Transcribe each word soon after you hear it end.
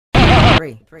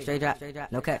Straight drop,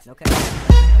 no cuts. Gotta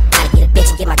get a bitch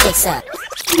and get my dick sucked.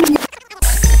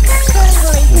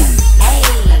 Hey,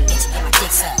 bitch and get my dick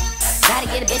sucked. Gotta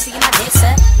get a bitch and get my dick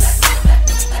sucked.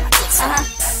 Bitch and get my dick sucked.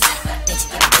 Bitch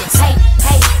and get my dick sucked.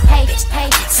 Hey, hey, hey, hey,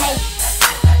 hey.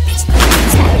 Bitch and get my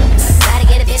dick sucked. Gotta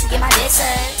get a bitch and get my dick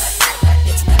sucked.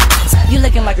 Bitch and get my dick sucked. You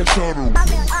looking like a turtle.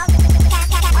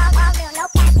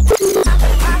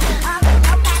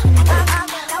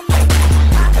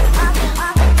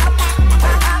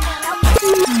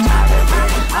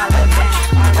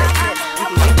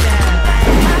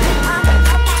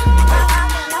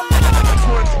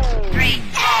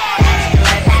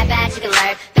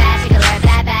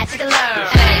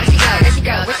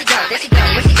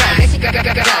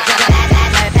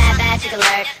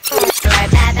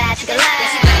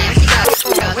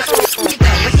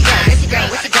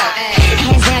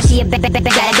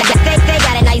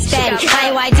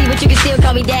 But you can still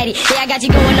call me daddy. Yeah, I got you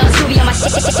going on Scooby on my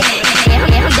shit. Yeah,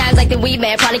 I'm down like the weed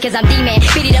man, probably cause I'm D-man.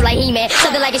 Beat it up like He-Man,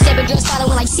 something like a shepherd girl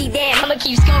following like C-Dan. I'ma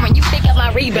keep scoring, you pick up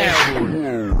my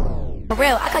rebound. For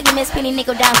real, I call you Miss Penny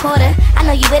Nickel down quarter. I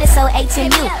know you with it, so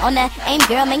HMU. On the aim,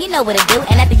 girl, man, you know what to do.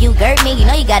 And after you girt me, you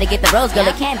know you gotta get the rose, girl.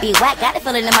 It can't be whack, got it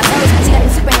feeling in my toes. She got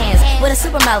the super hands with a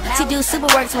super mouth. She do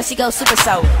super works when she goes super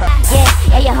soul.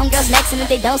 Yeah, your homegirls next, and if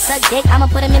they don't suck dick,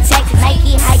 I'ma put them in tech.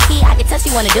 Nike, high key, I can tell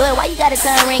she wanna do it. Why you got a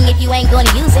tongue ring if you ain't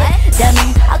gonna use it?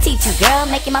 Dummy, I'll teach you, girl.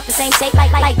 Make him off the same shape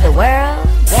like the world.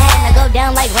 Yeah, now go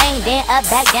down like rain, then up,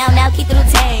 back down, now keep the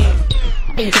routine.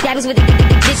 That was with the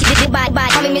bitch, you did bye.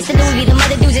 Call me Mr. Louis, the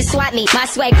mother dudes just swat me. My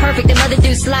swag perfect, the mother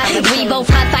dudes slot me. We both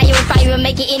hot fire and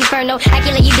make it inferno. I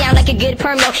can lay you down like a good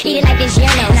perno. Eat it like it's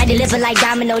Yerno, and I deliver like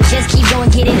domino. Just keep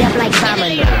going, get it up like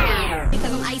domino.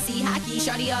 Because I'm icy, hockey,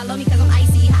 shorty all on me. Cause I'm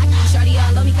icy, hockey, shorty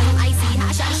all on me. Cause I'm icy,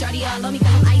 hot shorty all on me. Cause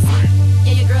I'm icy.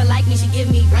 Yeah, your girl like me, she give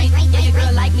me brain. Yeah, your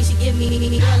girl like me, she give me girl,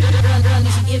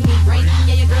 she give me brain.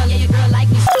 Yeah, your girl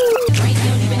like me, she brain. You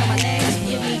don't even know my name, she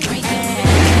give me brain.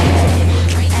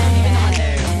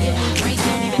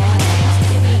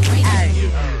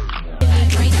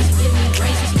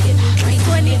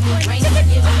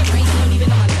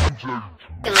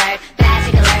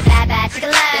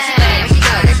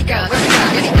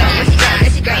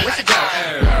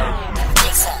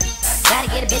 Gotta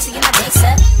get a bitch to get my dick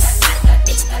sucked.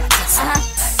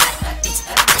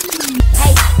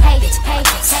 Hey, hey, hey,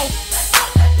 hey.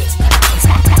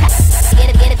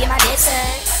 Get my dick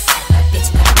sucked.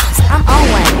 I'm on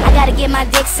one. I gotta get my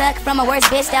dick sucked from a worse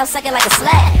bitch that'll suck it like a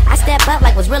slut. I step up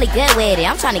like was really good with it.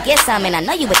 I'm trying to get some and I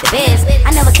know you with the biz.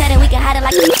 I never cut it, we can hide it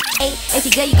like a if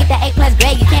you good, you get that A+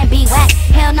 grade. You can't be whack.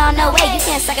 Hell no, no way. You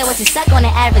can't suck it what you suck on an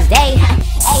average day.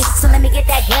 Hey, so let me get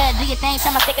that good. Do your thing,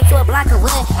 try to stick it to a block of wood.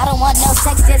 I don't want no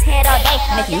sex, just head all day.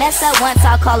 And if you mess up once,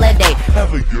 I'll call it a day. Where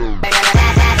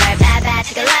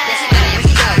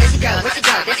she go?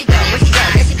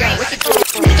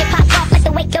 We get pop off like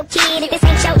the Waco kid. If this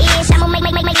ain't your ish, I'ma make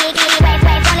it rap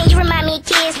funny. You remind me of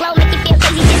kids. Flow make you feel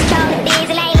crazy, just call it this.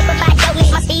 And I ain't looking for dopeness,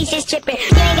 my steez just tripping.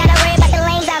 You ain't gotta worry about the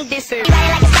lanes I'm dissing. You ride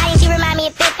it like a stallion, she remind me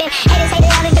of Pippin. Haters hate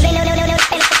it all until they know.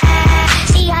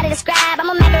 She hard to describe,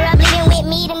 I'ma make her up leaving with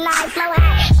me tonight. Flow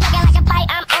high, sucking like a pipe,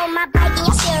 I'm on my bike and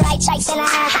you still right chasing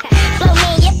high. Flow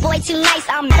me, your boy too nice,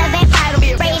 I'm not a vampire, don't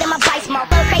be afraid of my bite, small,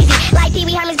 flow crazy. Like Pee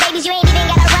Wee Herman's babies, you ain't even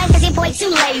gotta run cause your boy too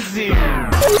lazy.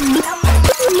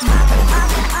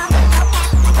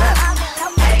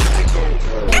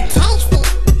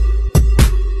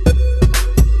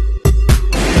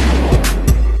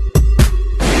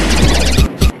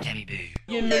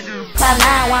 Cloud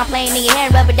 9 while I'm playing in your hair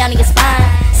and rub it down to your spine.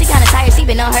 She kinda tired, she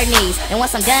been on her knees. And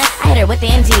once I'm done, I hit her with the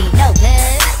MG. No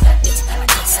good.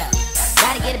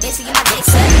 Gotta get a bitch to get my dick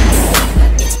sucked.